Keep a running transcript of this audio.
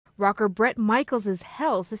Rocker Bret-Michaels'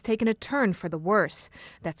 health has taken a turn for the worse.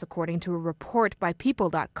 That's according to a report by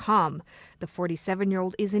People.com. The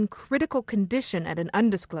 47-year-old is in critical condition at an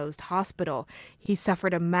undisclosed hospital. He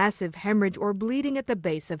suffered a massive hemorrhage or bleeding at the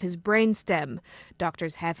base of his brainstem.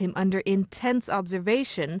 Doctors have him under intense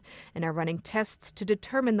observation and are running tests to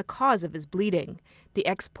determine the cause of his bleeding. The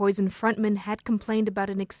ex-Poison frontman had complained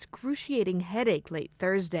about an excruciating headache late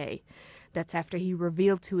Thursday. That's after he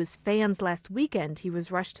revealed to his fans last weekend he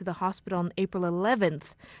was rushed to the hospital on April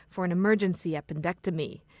 11th for an emergency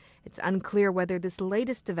appendectomy. It's unclear whether this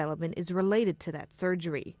latest development is related to that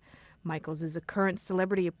surgery. Michaels is a current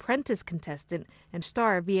Celebrity Apprentice contestant and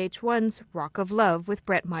star of VH1's Rock of Love with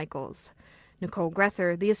Bret Michaels. Nicole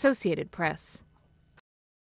Grether, The Associated Press.